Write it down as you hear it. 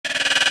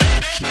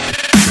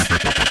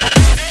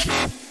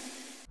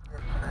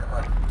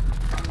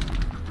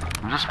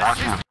I'm just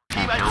watching the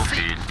kill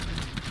feed.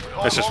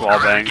 It's just wall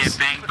bangs. Get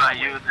banged by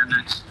you, then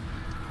it's...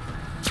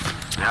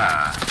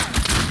 Yeah.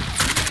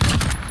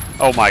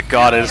 Oh my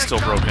god, it is still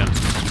broken.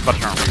 I'm about to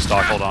turn on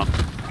restock, hold on.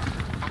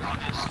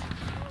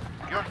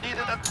 You're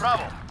needed at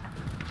Bravo.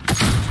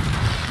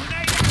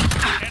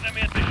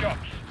 Enemy at the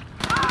shops.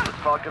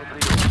 Falcon 3,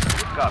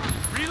 good copy.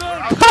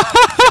 Reloading!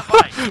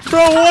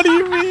 Bro, what do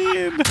you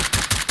mean?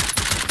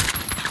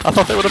 I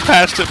thought they would have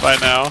patched it by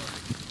now.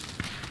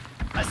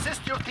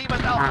 Assist your team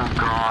at Alpha.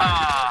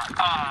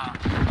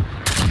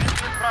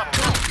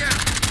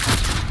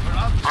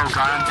 Oh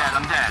god,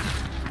 I'm dead.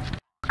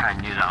 I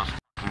knew that was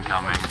f***ing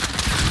coming.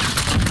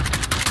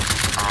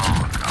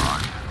 Oh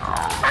god.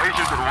 Oh he's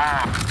just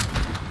wall.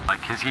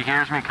 Like, cause he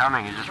hears me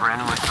coming, he just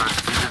randomly starts,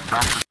 he just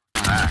dumps his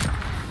back.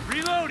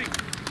 Reloading!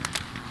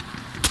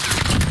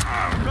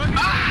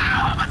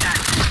 I'm dead.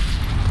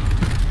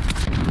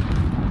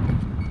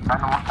 Right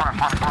in the one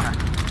corner.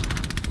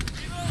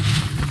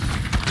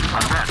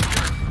 I'm dead.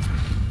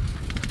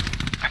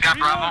 I got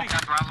Bravo.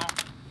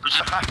 There's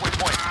a halfway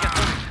point. Get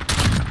moving.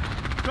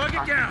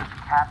 Target down.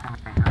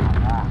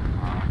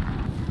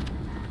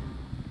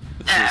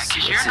 Yeah,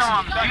 cause you know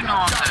I'm there,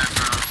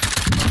 bro.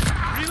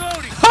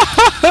 Reloading.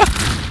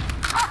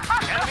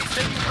 Enemy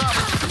taking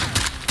Bravo.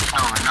 No,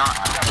 we're not.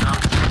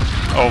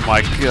 Oh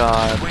my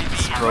god,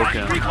 it's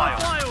broken.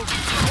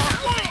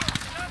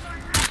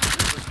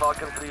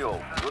 Falcon 3-0.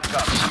 Good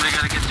copy. Somebody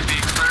gotta get to be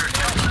clear.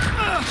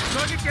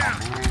 Target down.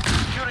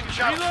 Shooting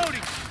shot.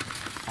 Reloading.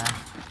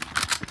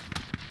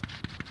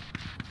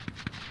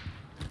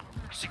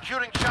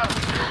 Securing shot.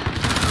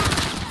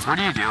 What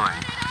are you doing?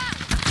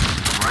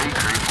 Why are you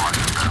creep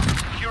watching, bro?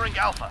 Securing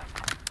Alpha.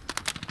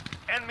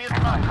 Enemy at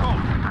Bravo.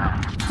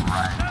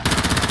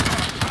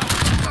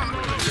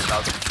 Go.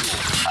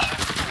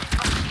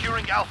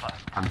 Securing Alpha.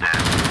 I'm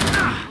dead.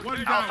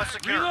 Alpha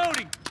secure.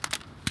 Reloading.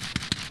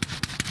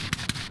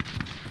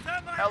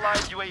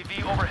 Allied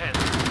UAV overhead.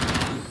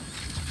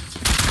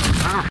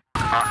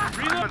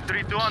 Reload.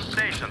 3 on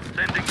station.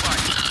 Standing by.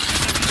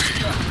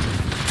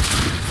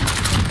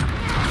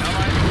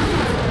 Allied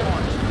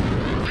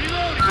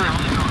reloading.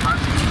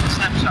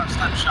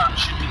 Snapshot.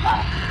 Shoot me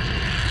wall.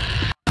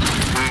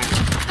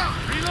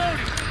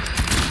 Reloading.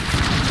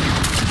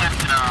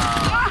 Captain,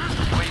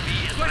 UAV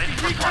is ready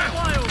for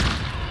flyover.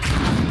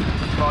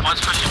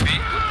 one's pushing me.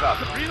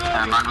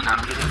 Reloading. Mine was down.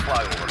 Getting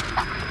flyover.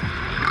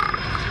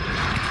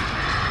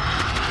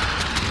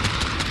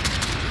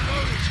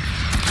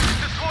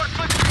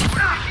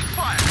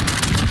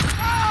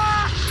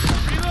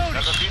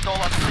 There's a VTOL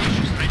on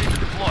station, ready to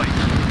deploy.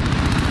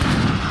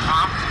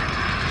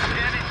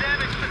 Any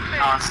damage to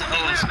space? It's the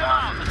AS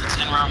VAL. It's a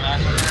 10-round mag.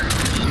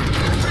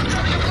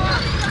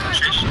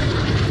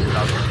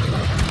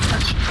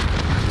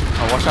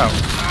 Oh, watch out.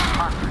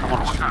 I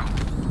want to watch out.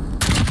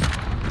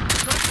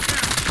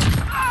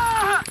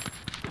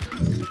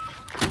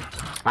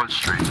 What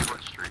street?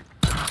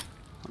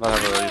 I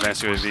have an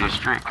advanced What's the UAV.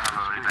 street?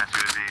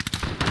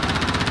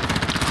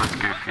 That's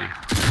goofy.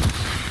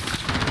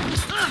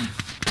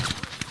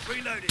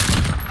 Reloading.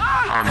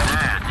 I'm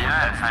dead,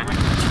 yeah. I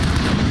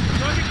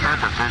had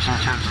the fishing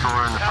chip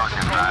store in the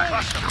fucking back.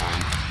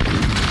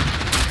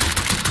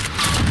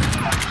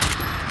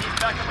 Need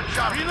backup and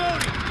shot.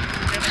 Reloading.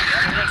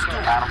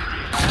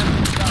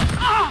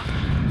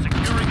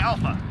 Securing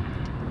Alpha.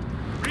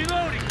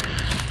 Reloading.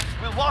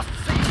 We lost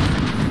C.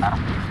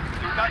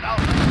 You got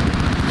Alpha.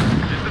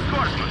 This is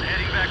Scorpion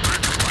heading back for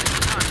deploy.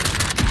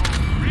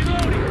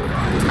 Reloading.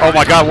 Oh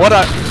my god, what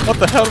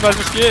the hell did I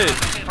just get?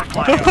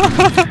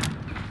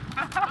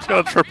 It's got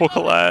a triple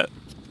collat.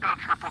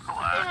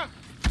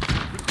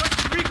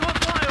 Requesting recon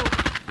flyover.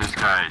 This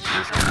guy.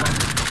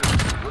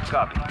 Good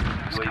copy.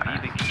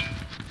 UAV begin.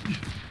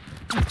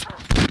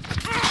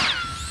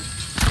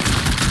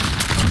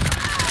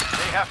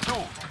 They have 2.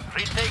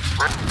 Retake.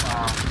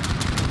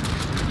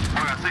 I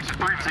got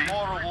 63, T.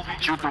 Tomorrow will be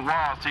Shoot the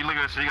wall, T. Look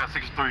at this, you got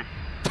 63.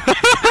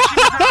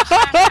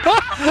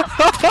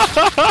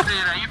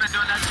 You've been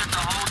doing that shit the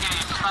whole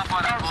game. Stop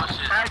all that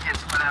bullshit.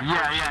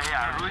 Yeah.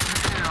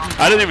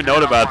 I didn't even know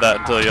about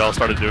that until y'all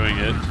started doing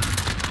it. Man,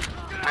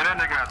 that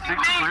nigga got 63,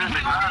 that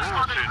nigga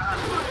bullshit.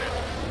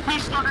 He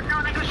started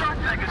doing it, nigga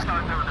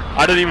started doing it.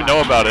 I didn't even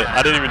know about it.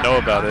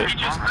 He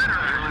just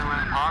Literally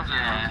went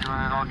positive, he's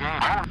doing it all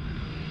game.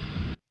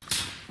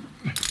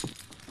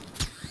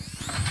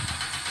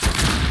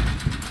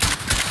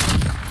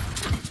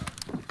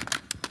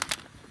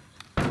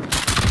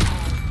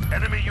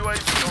 Enemy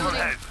UAV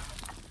overhead.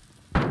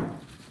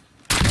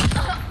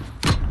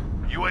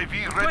 UAV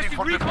ready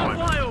for deployment.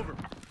 Flyover.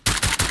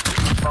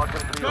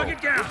 Falcon 3-0. Target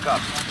down. Good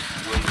copy.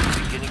 UAV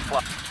beginning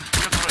flight.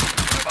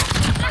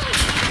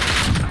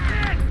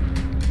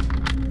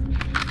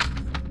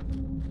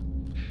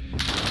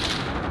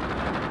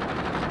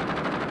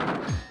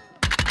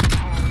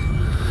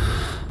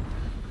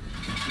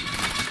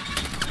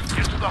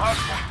 Get to the hard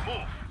point.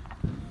 Move.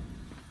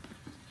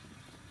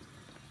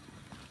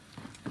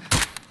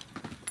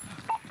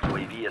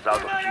 UAV is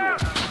out of fuel.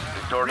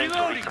 Return Returning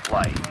to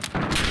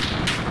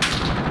resupply.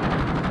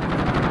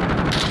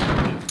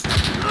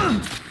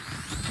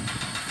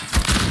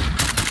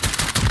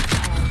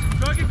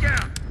 Target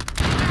down.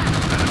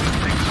 Enemy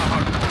takes the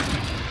hard point.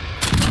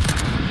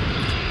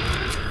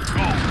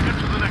 Go, get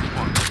to the next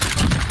one.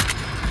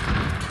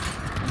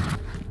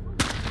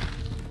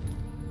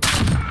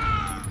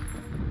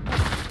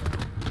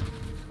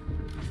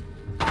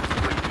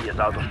 UAV is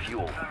out of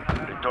fuel.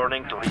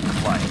 Returning to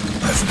resupply.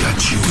 I've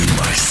got you in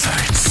my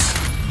sights.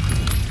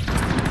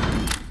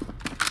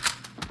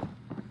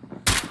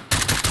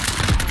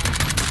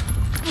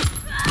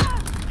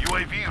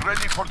 UAV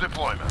ready for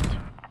deployment.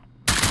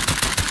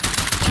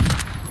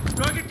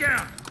 Target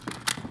down.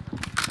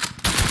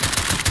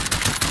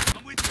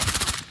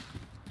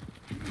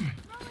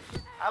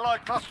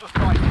 Allied cluster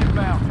strike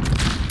inbound.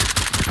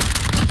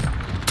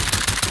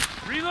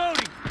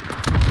 Reloading.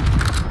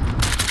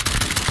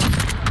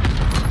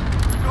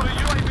 We've got a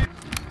UAV.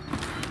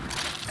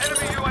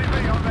 Enemy UAV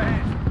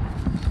overhead.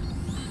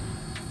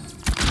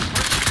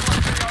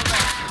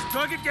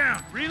 Target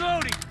down.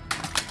 Reloading.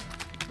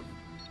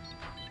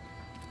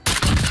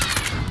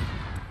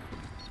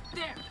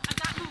 There, I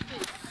got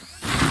movement.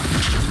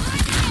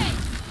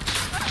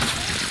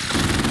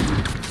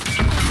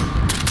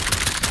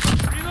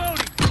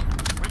 Reloading.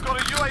 We've got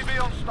a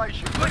UAV on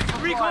station. Ready for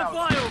Recon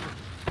flyover.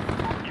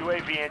 flyover.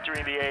 UAV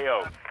entering the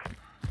AO.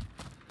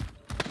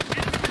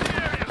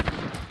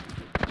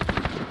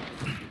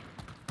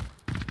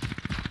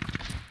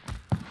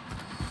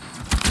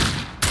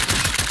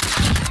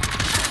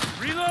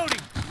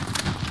 Reloading.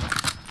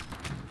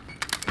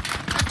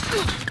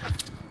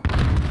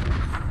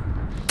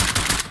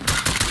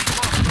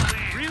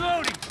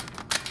 Reloading.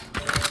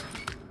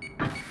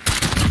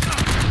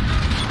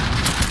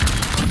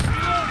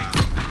 Reloading.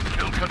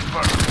 Kill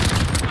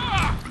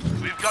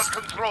confirmed. We've got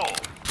control.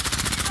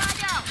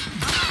 Frag out.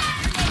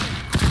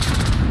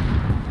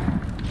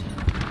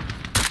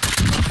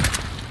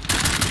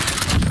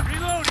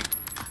 Reloading.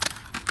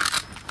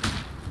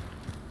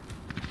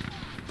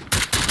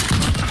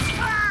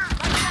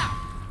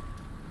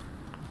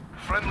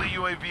 Friendly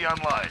UAV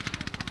online.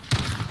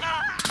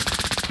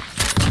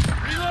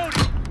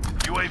 Reloading.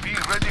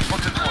 UAV ready for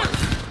deployment.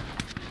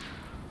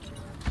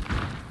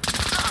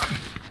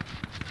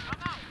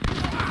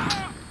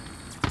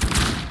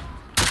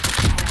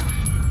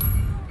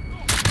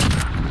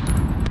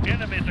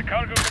 Enemies, a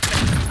cargo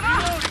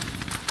Reloading.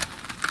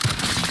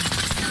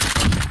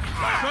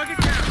 Target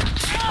down.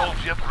 Evolve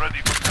jet ready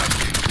for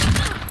tasking.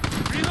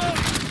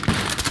 Reloading.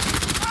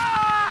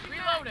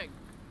 Reloading.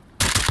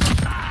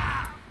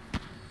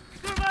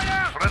 Thermite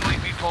out. Friendly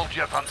VTOL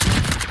jet on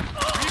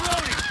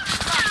Reloading.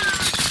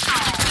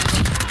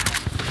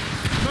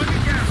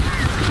 Target down.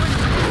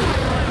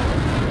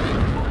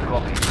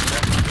 copy.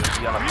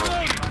 UAV on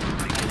approach. Reloading.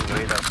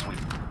 Beginning radar sweep.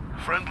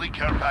 Friendly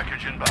care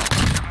package inbound.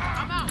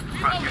 I'm out.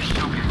 Bro, you're Reloading.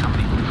 still getting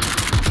something.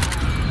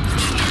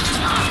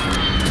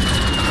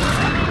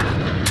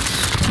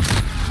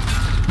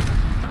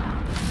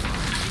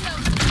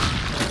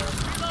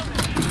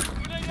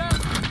 Grenade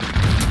out.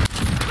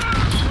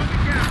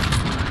 Target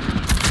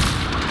down.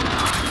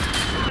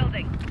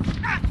 Reloading.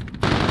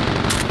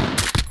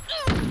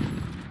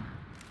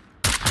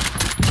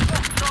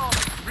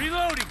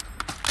 Reloading.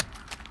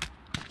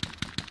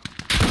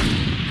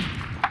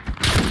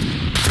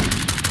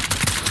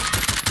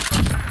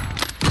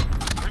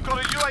 We've got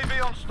a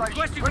UAV on station.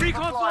 Requesting ready for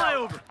recon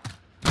flyover. flyover.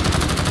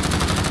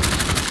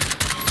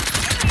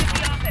 Enemy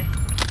in the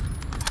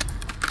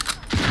office.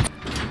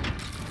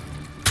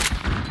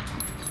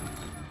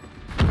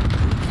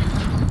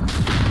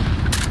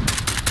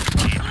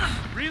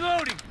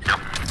 Reloading.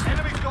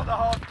 Enemy's got the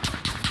hard.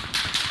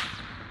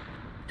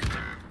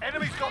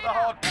 Enemy's got the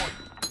hard point.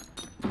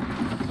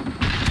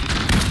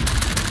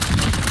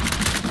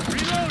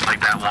 Reloading.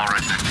 Like that wall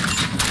right there.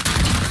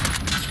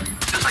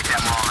 Just like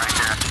that wall right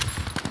there.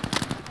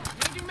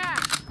 Changing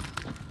mag.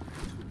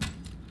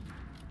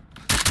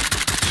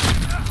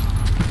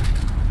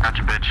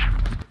 Gotcha, bitch.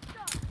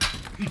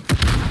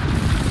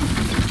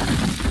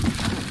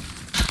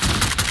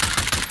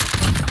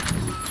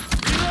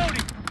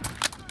 Reloading.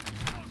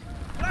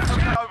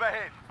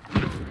 Overhead.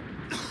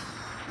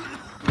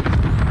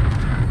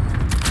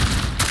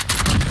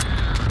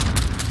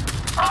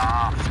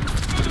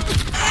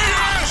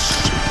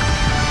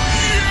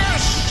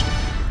 Yes!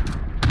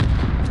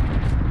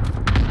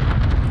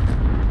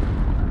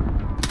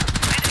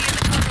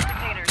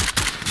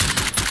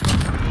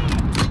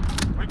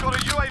 We've got a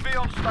UAV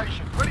on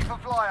station. Ready for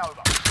flyover.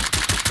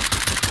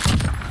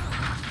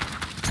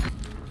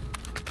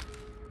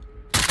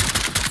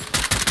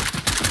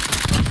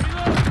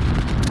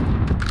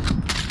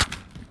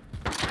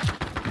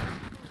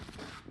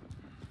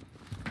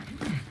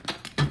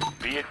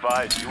 Be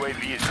advised,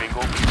 UAV is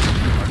bingo.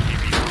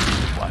 RTV will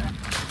resupply.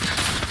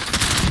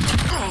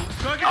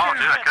 Target Oh, down.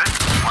 dude, I could.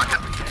 Mark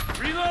it.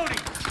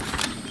 Reloading.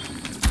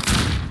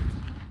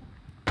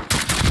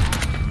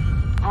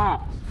 Ooh.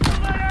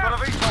 Got a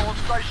VTOL on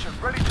station,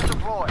 ready to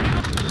deploy.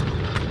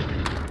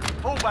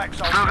 Full wax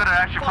zone. Still gonna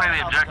actually play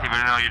the objective,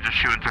 even though you're just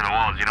shooting through the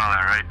walls. You know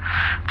that, right?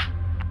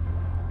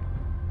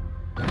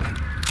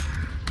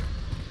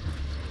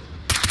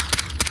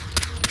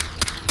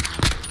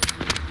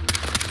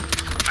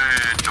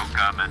 No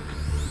comment.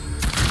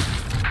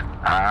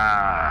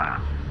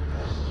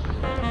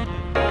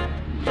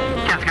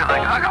 Kids get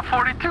like, I got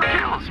 42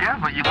 kills. Yeah,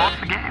 but you lost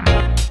the game.